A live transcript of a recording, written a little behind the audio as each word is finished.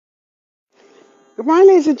Good morning,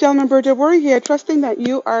 ladies and gentlemen. Berdel, we're here, trusting that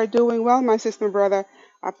you are doing well, my sister and brother.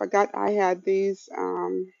 I forgot I had these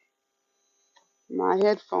my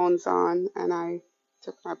headphones on, and I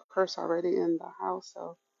took my purse already in the house.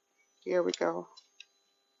 So here we go.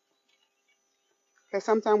 Because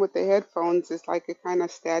sometimes with the headphones, it's like it kind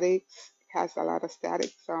of static, has a lot of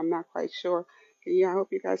static, so I'm not quite sure. I hope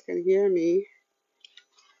you guys can hear me.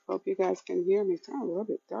 Hope you guys can hear me. It's a little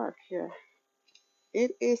bit dark here.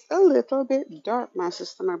 It is a little bit dark, my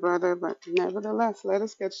sister, my brother, but nevertheless, let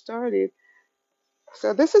us get started.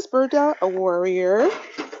 So this is Berdel, a warrior.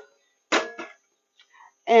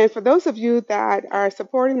 And for those of you that are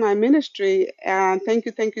supporting my ministry, thank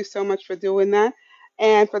you so much for doing that.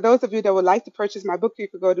 And for those of you that would like to purchase my book, you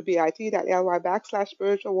could go to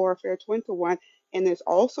bit.ly/spiritual warfare 21. And there's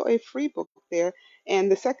also a free book there. And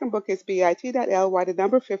the second book is bit.ly, the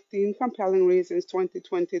number 15, Compelling Reasons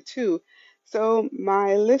 2022. So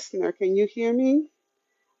my listener, can you hear me?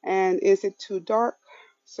 And is it too dark?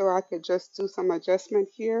 So I could just do some adjustment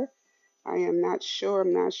here. I am not sure,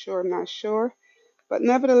 I'm not sure. But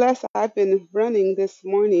nevertheless, I've been running this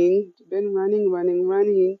morning, been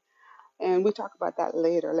running, and we'll talk about that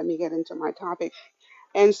later. Let me get into my topic.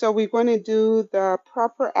 And so we're going to do the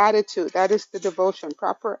proper attitude. That is the devotion,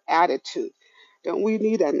 proper attitude. Don't we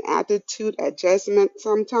need an attitude adjustment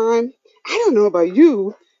sometime? I don't know about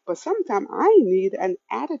you, but sometimes I need an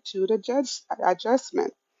attitude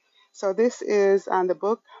adjustment. So this is on the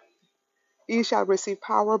book, You Shall Receive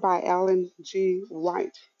Power by Ellen G.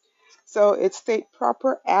 White. So it's state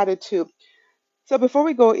proper attitude. So before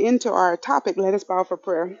we go into our topic, let us bow for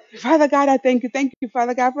prayer. Father God, I thank you,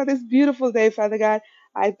 Father God, for this beautiful day, Father God.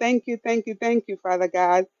 I thank you, Father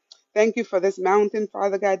God. Thank you for this mountain,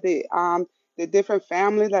 Father God, the different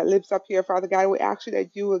family that lives up here, Father God. We ask you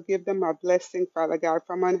that you will give them a blessing, Father God,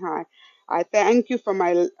 from on high. I thank you for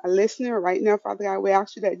my listener right now, Father God. We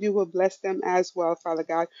ask you that you will bless them as well, Father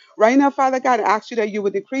God. Right now, Father God, I ask you that you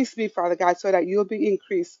will decrease me, Father God, so that you'll be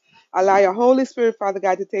increased. Allow your Holy Spirit, Father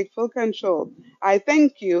God, to take full control. I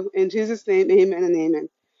thank you in Jesus' name, amen and amen.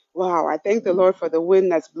 Wow, I thank the Lord for the wind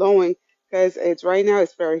that's blowing because it's right now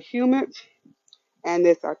it's very humid and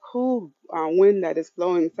it's a cool wind that is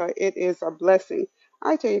blowing. So it is a blessing.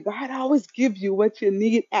 I tell you, God always gives you what you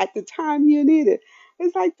need at the time you need it.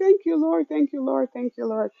 It's like, thank you, Lord, thank you, Lord, thank you,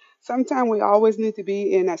 Lord. Sometimes we always need to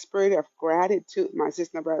be in a spirit of gratitude, my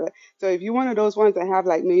sister, and brother. So if you're one of those ones that have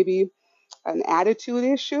like maybe an attitude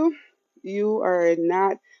issue, you are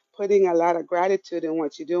not putting a lot of gratitude in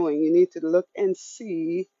what you're doing. You need to look and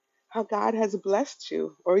see how God has blessed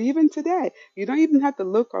you, or even today. You don't even have to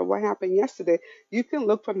look or what happened yesterday. You can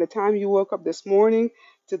look from the time you woke up this morning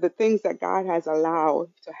to the things that God has allowed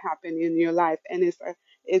to happen in your life, and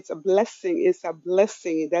it's a blessing. It's a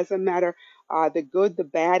blessing. It doesn't matter the good, the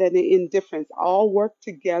bad, and the indifference. All work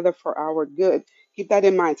together for our good. Keep that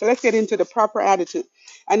in mind. So let's get into the proper attitude.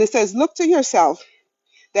 And it says, look to yourself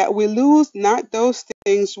that we lose not those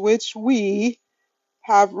things which we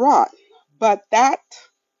have wrought, but that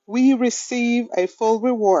we receive a full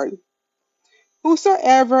reward.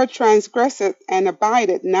 Whosoever transgresseth and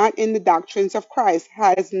abideth not in the doctrines of Christ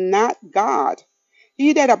has not God.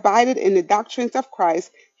 He that abideth in the doctrines of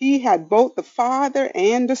Christ, he had both the Father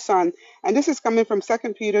and the Son. And this is coming from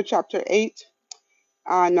Second Peter chapter 8.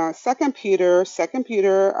 No, Second Peter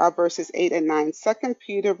verses 8 and 9. Second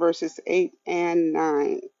Peter verses 8 and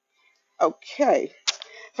 9. Okay.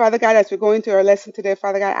 Father God, as we go into our lesson today,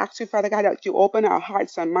 Father God, I ask you, Father God, that you open our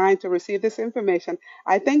hearts and minds to receive this information.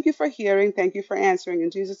 I thank you for hearing. Thank you for answering.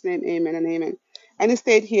 In Jesus' name, amen and amen. And it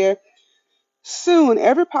states here, soon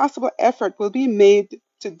every possible effort will be made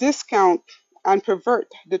to discount and pervert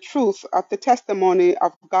the truth of the testimony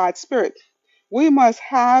of God's Spirit. We must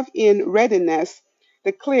have in readiness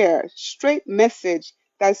the clear, straight message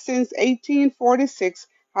that since 1846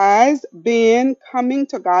 has been coming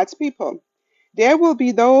to God's people. There will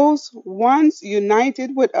be those once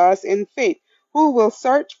united with us in faith who will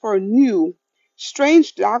search for new,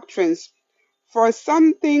 strange doctrines, for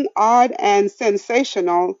something odd and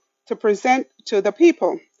sensational to present to the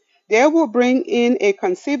people. They will bring in a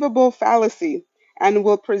conceivable fallacy and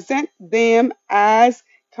will present them as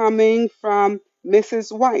coming from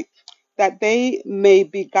Mrs. White, that they may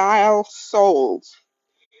beguile souls.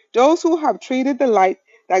 Those who have treated the light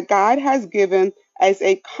that God has given as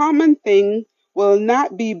a common thing will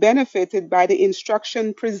not be benefited by the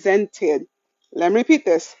instruction presented. Let me repeat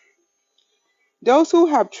this. Those who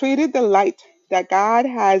have treated the light that God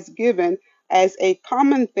has given as a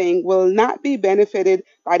common thing will not be benefited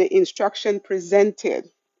by the instruction presented.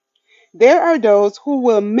 There are those who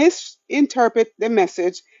will misinterpret the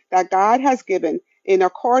message that God has given in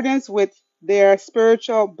accordance with their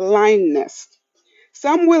spiritual blindness.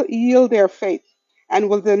 Some will yield their faith and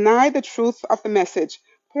will deny the truth of the message,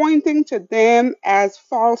 pointing to them as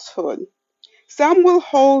falsehood. Some will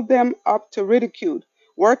hold them up to ridicule,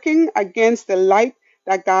 working against the light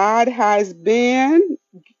that God has been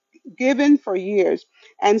given for years.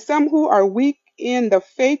 And some who are weak in the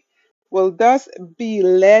faith will thus be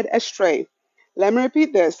led astray. Let me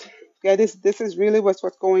repeat this. Okay, this is really what's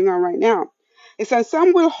going on right now. It says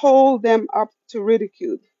some will hold them up to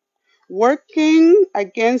ridicule, working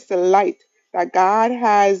against the light that God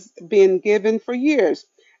has been given for years.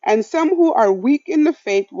 And some who are weak in the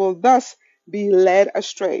faith will thus be led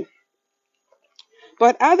astray.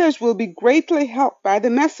 But others will be greatly helped by the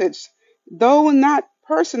message, though not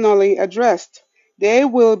personally addressed. They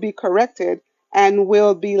will be corrected and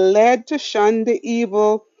will be led to shun the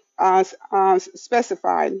evil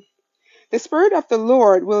specified. The Spirit of the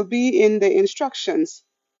Lord will be in the instructions,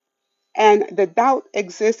 and the doubt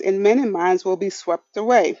exists in many minds will be swept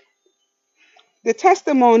away. The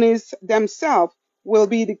testimonies themselves will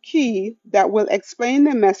be the key that will explain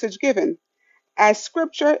the message given, as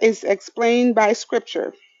Scripture is explained by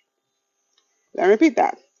Scripture. Let me repeat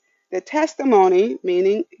that. The testimony,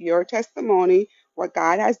 meaning your testimony, what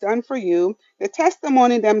God has done for you, the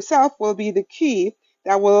testimony themselves will be the key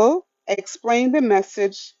that will explain the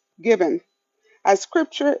message given, as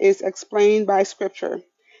Scripture is explained by Scripture.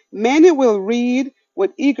 Many will read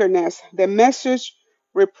with eagerness the message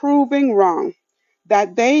reproving wrong,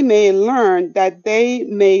 that they may learn, that they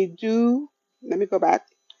may do, let me go back,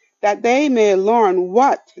 that they may learn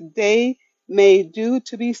what they may do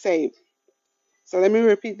to be saved. So let me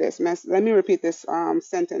repeat this. Let me repeat this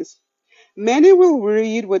sentence. Many will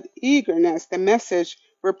read with eagerness the message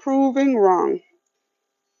reproving wrong,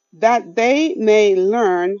 that they may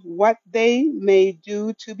learn what they may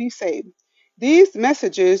do to be saved. These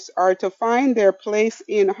messages are to find their place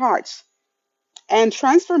in hearts, and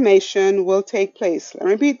transformation will take place. Let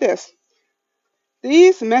me repeat this.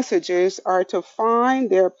 These messages are to find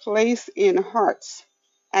their place in hearts,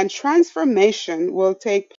 and transformation will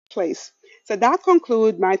take place. So that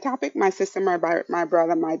concludes my topic, my sister, my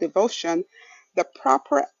brother, my devotion, the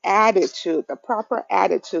proper attitude, the proper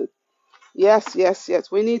attitude. Yes, yes, yes.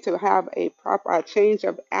 We need to have a proper change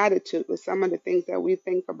of attitude with some of the things that we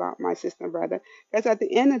think about, my sister and brother. Because at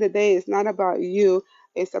the end of the day, it's not about you,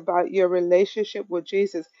 it's about your relationship with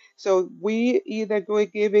Jesus. So we either we're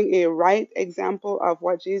giving a right example of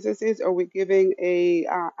what Jesus is, or we're giving a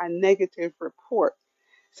negative report.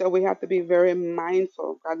 So we have to be very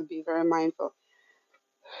mindful. Got to be very mindful.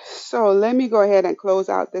 So let me go ahead and close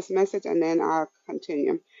out this message and then I'll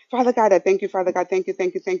continue. Father God, I thank you, Father God. Thank you,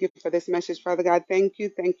 thank you, thank you for this message, Father God. Thank you,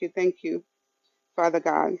 thank you, thank you, Father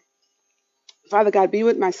God. Father God, be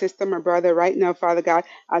with my sister, my brother right now, Father God,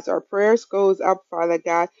 as our prayers goes up, Father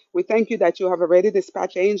God. We thank you that you have already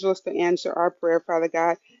dispatched angels to answer our prayer, Father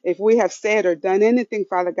God. If we have said or done anything,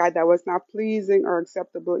 Father God, that was not pleasing or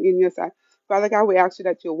acceptable in your sight, Father God, we ask you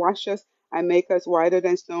that you wash us and make us whiter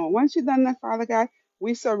than snow. Once you've done that, Father God,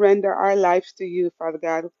 we surrender our lives to you, Father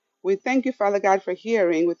God. We thank you, Father God, for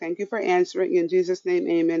hearing. We thank you for answering. In Jesus' name,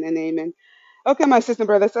 amen and amen. Okay, my sister and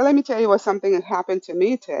brother, so let me tell you what something that happened to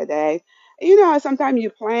me today. You know, sometimes you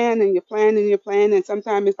plan and you plan and you plan, and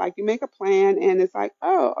sometimes it's like you make a plan and it's like,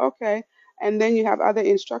 oh, okay. And then you have other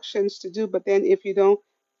instructions to do, but then if you don't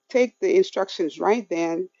take the instructions right,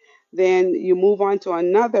 then you move on to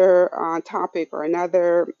another topic or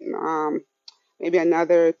another maybe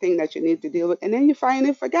another thing that you need to deal with, and then you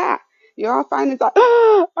finally forgot. You all find it's like,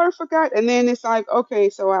 oh, I forgot, and then it's like, okay.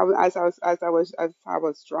 So as I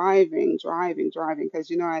was driving, because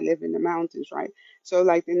you know I live in the mountains, right? So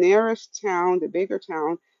like the nearest town, the bigger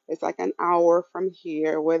town, is like an hour from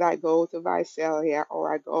here. Whether I go to Visalia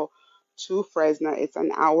or I go to Fresno, it's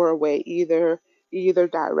an hour away, either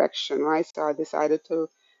direction, right? So I decided to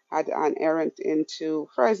had an errand into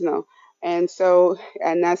Fresno, and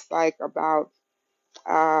that's like about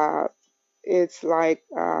uh, it's like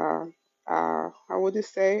how would you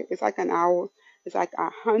say? It's like an hour. It's like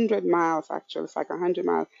 100 miles actually. It's like 100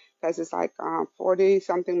 miles because it's like 40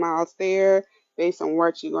 something miles there based on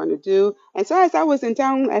what you're going to do. And so as I was in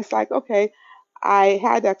town, it's like okay, I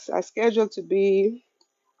had a schedule to be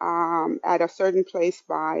at a certain place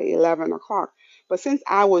by 11 o'clock. But since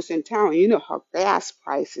I was in town, you know how gas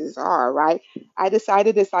prices are, right? I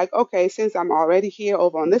decided it's like, okay, since I'm already here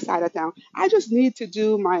over on this side of town, I just need to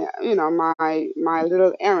do my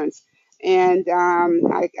little errands. And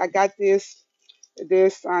I got this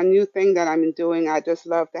new thing that I'm doing. I just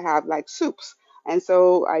love to have like soups. And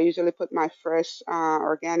so I usually put my fresh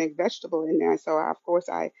organic vegetable in there. So of course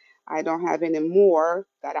I don't have any more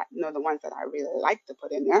that I you know the ones that I really like to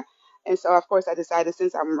put in there. And so of course I decided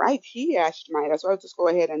since I'm right here, I might as well just go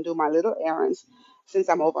ahead and do my little errands since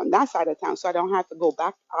I'm over on that side of town, so I don't have to go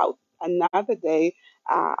back out another day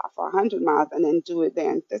for 100 miles and then do it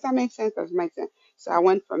then. Does that make sense? Does it make sense? So I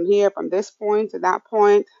went from here, from this point to that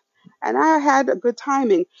point, and I had a good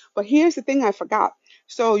timing. But here's the thing I forgot.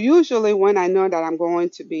 So usually when I know that I'm going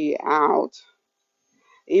to be out,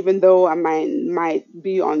 even though I might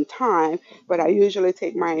be on time, but I usually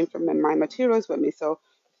take my my materials with me. So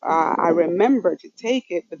I remember to take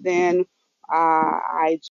it, but then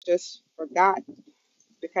I just forgot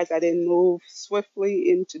because I didn't move swiftly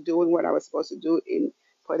into doing what I was supposed to do in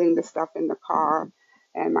putting the stuff in the car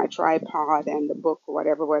and my tripod and the book or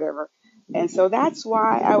whatever, whatever. And so that's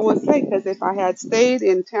why I was late, because if I had stayed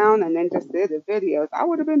in town and then just did the videos, I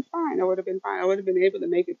would have been fine. I would have been fine. I would have been able to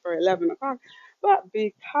make it for 11 o'clock. But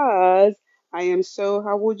because I am so,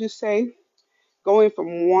 how would you say, going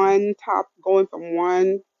from one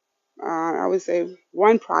I would say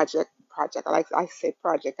one project. I say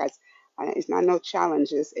project as it's not no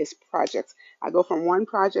challenges, it's projects. I go from one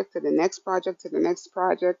project to the next project to the next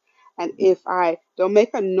project, and if I don't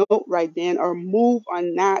make a note right then or move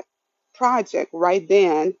on that project right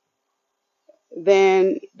then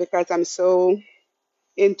because I'm so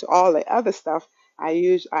into all the other stuff,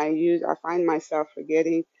 I find myself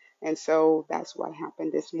forgetting, and so that's what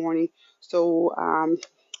happened this morning. So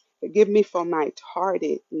forgive me for my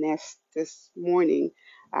tardiness this morning.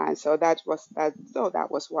 And so that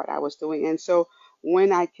was what I was doing. And so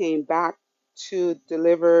when I came back to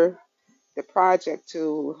deliver the project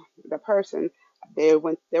to the person, they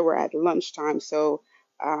were at lunchtime.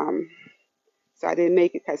 Um, so I didn't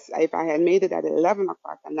make it, because if I had made it at 11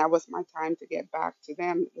 o'clock and that was my time to get back to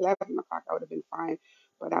them, 11 o'clock, I would have been fine.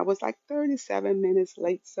 But I was like 37 minutes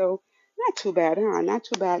late. So not too bad, huh? Not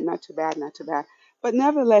too bad, not too bad, not too bad. But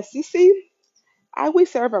nevertheless, you see, we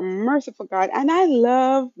serve a merciful God, and I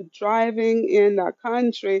love driving in the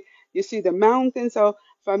country. You see the mountains. So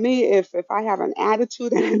for me, if I have an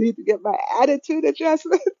attitude and I need to get my attitude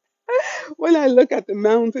adjusted, when I look at the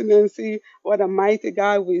mountain and see what a mighty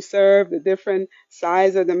God we serve, the different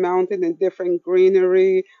size of the mountain and different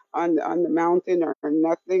greenery on the mountain, or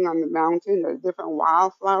nothing on the mountain, or different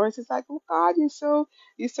wildflowers, it's like, oh God, you're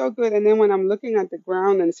so good. And then when I'm looking at the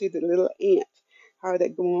ground and see the little ants, how they're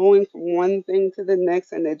going from one thing to the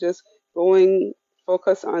next, and they're just going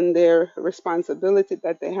focus on their responsibility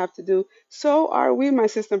that they have to do. So are we, my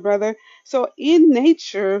sister and brother. So in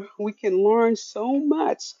nature, we can learn so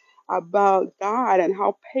much about God and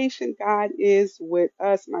how patient God is with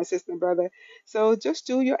us, my sister and brother. So just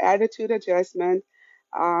do your attitude adjustment,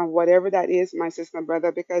 whatever that is, my sister and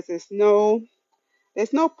brother, because there's no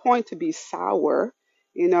point to be sour.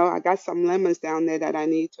 You know, I got some lemons down there that I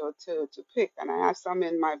need to pick, and I have some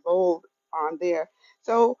in my bowl on there.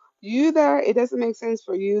 So it doesn't make sense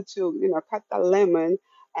for you to, cut the lemon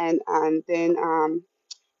and then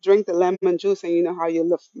drink the lemon juice, and you know how your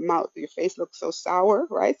face looks so sour,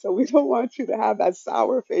 right? So we don't want you to have that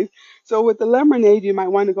sour face. So with the lemonade, you might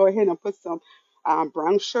want to go ahead and put some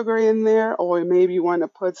brown sugar in there, or maybe you want to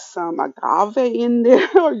put some agave in there,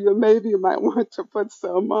 or you might want to put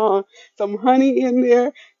some honey in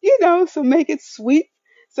there, so make it sweet.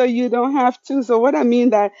 So you don't have to. So what I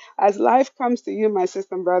mean that as life comes to you, my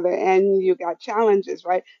sister and brother, and you got challenges,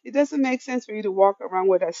 right? It doesn't make sense for you to walk around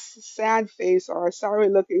with a sad face or a sorry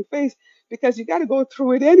looking face, because you got to go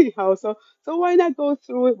through it anyhow. So why not go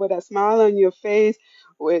through it with a smile on your face,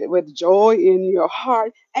 with joy in your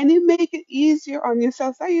heart, and it make it easier on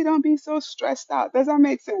yourself so you don't be so stressed out. Does that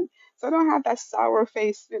make sense? So don't have that sour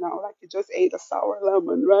face, like you just ate a sour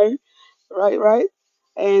lemon, right? Right, right.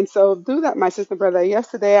 And so do that, my sister brother.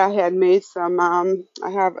 Yesterday I had made some I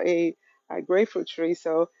have a grapefruit tree,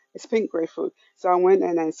 so it's pink grapefruit. So I went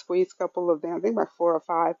and I squeezed a couple of them, I think about four or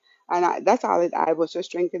five. And that's all I was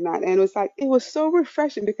just drinking that. And it was so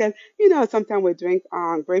refreshing, because sometimes we drink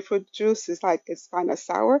grapefruit juice, it's like it's kind of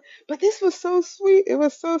sour. But this was so sweet. It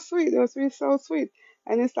was so sweet. It was really so sweet.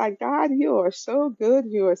 And it's like, God, you are so good.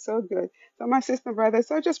 You are so good. So my sister brother,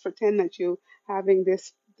 so just pretend that you having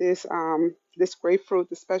this grapefruit,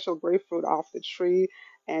 the special grapefruit off the tree,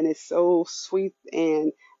 and it's so sweet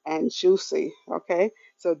and juicy. Okay,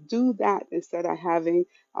 so do that instead of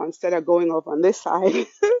going over on this side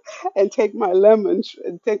and take my lemon,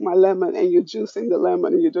 and you're juicing the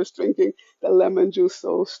lemon, and you're just drinking the lemon juice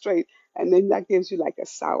so straight, and then that gives you like a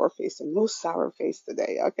sour face. So no sour face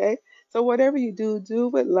today. Okay, so whatever you do, do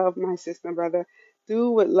with love, my sister and brother.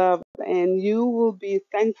 Do with love, and you will be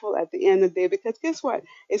thankful at the end of the day because guess what?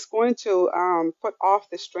 It's going to put off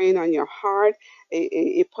the strain on your heart.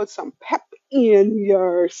 It puts some pep in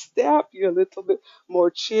your step. You're a little bit more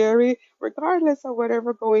cheery, regardless of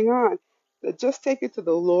whatever going on. But just take it to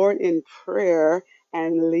the Lord in prayer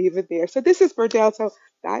and leave it there. So this is Berdel. So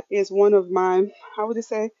that is one of my, how would you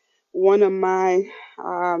say, one of my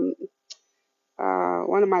um,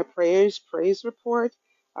 one of my praise report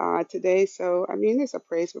today. So I mean, it's a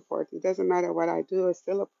praise report. It doesn't matter what I do; it's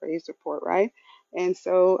still a praise report, right? And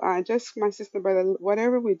so, just my sister, brother,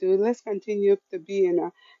 whatever we do, let's continue to be in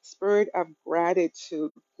a spirit of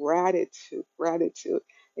gratitude, gratitude, gratitude.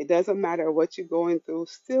 It doesn't matter what you're going through;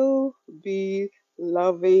 still be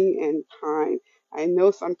loving and kind. I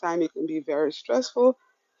know sometimes it can be very stressful,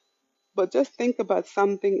 but just think about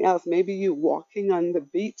something else. Maybe you walking on the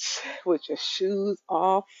beach with your shoes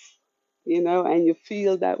off, and you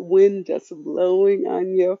feel that wind just blowing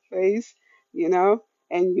on your face,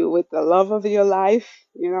 and you with the love of your life,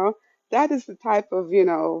 that is the type of,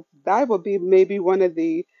 that would be maybe one of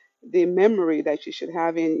the memory that you should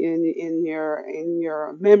have in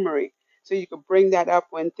your memory. So you could bring that up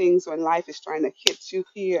when life is trying to hit you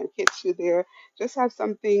here and hit you there. Just have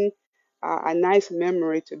something, a nice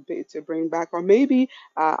memory to bring back, or maybe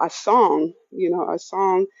a song, a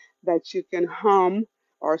song that you can hum,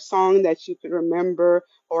 or a song that you could remember,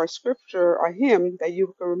 or a scripture or hymn that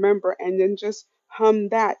you could remember, and then just hum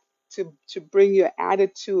that to bring your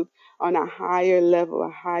attitude on a higher level,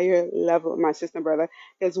 my sister and brother.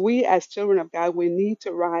 Because we as children of God, we need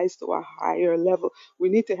to rise to a higher level. We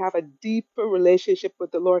need to have a deeper relationship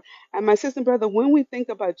with the Lord. And my sister and brother, when we think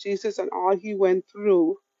about Jesus and all he went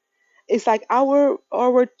through, it's like our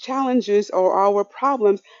challenges or our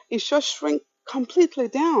problems, it just shrink completely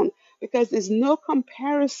down because there's no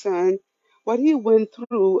comparison what he went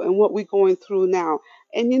through and what we're going through now.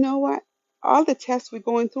 And you know what? All the tests we're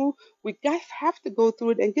going through, we guys have to go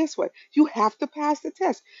through it. And guess what? You have to pass the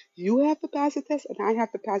test. You have to pass the test, and I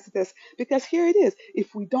have to pass the test. Because here it is.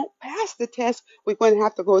 If we don't pass the test, we're going to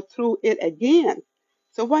have to go through it again.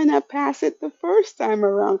 So why not pass it the first time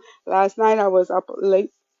around? Last night I was up late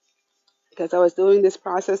because I was doing this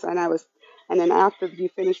process, and then after you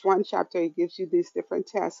finish one chapter, it gives you these different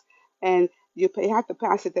tests, and have to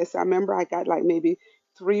pass the test. I remember I got like maybe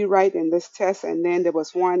three right in this test, and then there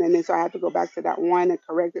was one, and then so I had to go back to that one and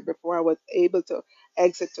correct it before I was able to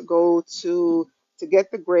exit to go to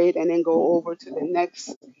get the grade and then go over to the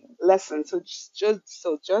next lesson. So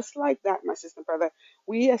just like that, my sister and brother,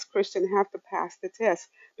 we as Christians have to pass the test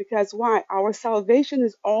because why? Our salvation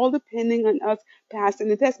is all depending on us passing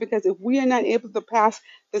the test, because if we are not able to pass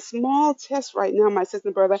the small test right now, my sister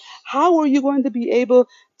and brother, how are you going to be able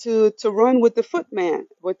to run with the footman,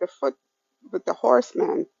 with the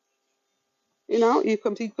horseman? You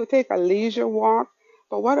could take a leisure walk,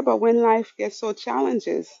 but what about when life gets so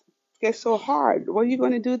challenges, gets so hard? What are you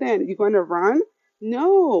going to do then? You're going to run?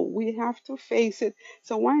 No, we have to face it.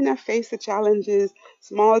 So why not face the challenges,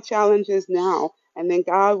 small challenges now, and then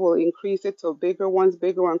God will increase it to bigger ones,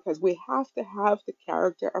 because we have to have the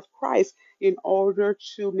character of Christ in order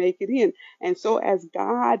to make it in. And so as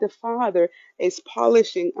God the Father is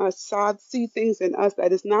polishing us, God see things in us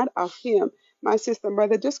that is not of Him, my sister and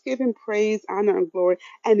brother, just give him praise, honor, and glory.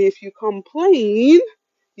 And if you complain,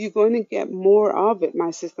 you're going to get more of it,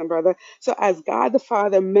 my sister and brother. So as God the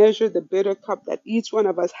Father measured the bitter cup that each one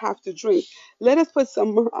of us have to drink, let us put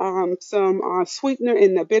some sweetener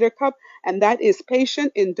in the bitter cup, and that is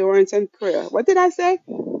patient endurance and prayer. What did I say?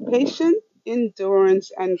 Patient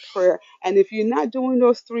endurance and prayer. And if you're not doing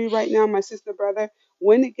those three right now, my sister brother,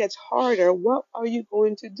 when it gets harder, what are you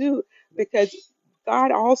going to do? Because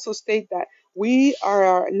God also states that we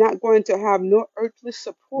are not going to have no earthly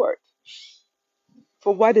support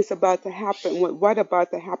for what is about to happen, what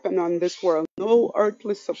about to happen on this world. No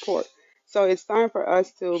earthly support. So it's time for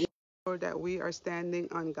us to make sure that we are standing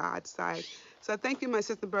on God's side. So thank you, my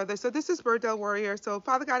sister, brother. So this is Berdel Warrior. So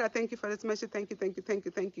Father God, I thank you for this message. Thank you, thank you, thank you,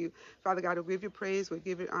 thank you. Father God, we give you praise, we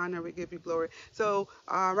give you honor, we give you glory. So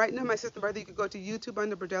right now, my sister, brother, you can go to YouTube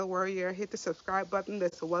under Berdel Warrior, hit the subscribe button.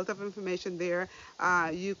 There's a wealth of information there.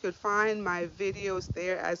 You could find my videos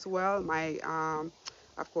there as well.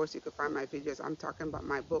 Of course, you could find my videos. I'm talking about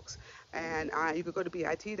my books. And you could go to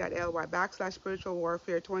bit.ly spiritual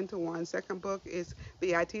warfare 21. Second book is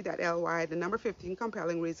bit.ly, the number 15,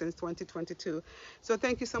 compelling reasons 2022. So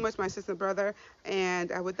thank you so much, my sister and brother.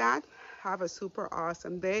 And with that, have a super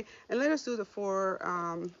awesome day. And let us do the four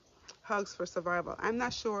hugs for survival. I'm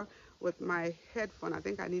not sure with my headphone. I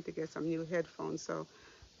think I need to get some new headphones. So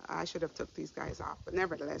I should have took these guys off, but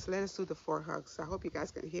nevertheless, let us do the 4 hugs. I hope you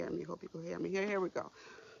guys can hear me. Hope you can hear me. Here we go.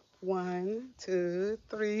 One, two,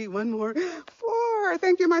 three. One more. Four.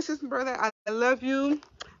 Thank you, my sister and brother. I love you.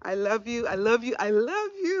 I love you. I love you. I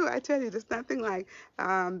love you. I tell you, there's nothing like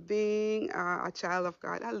being a child of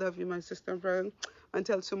God. I love you, my sister and brother.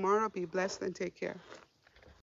 Until tomorrow, be blessed and take care.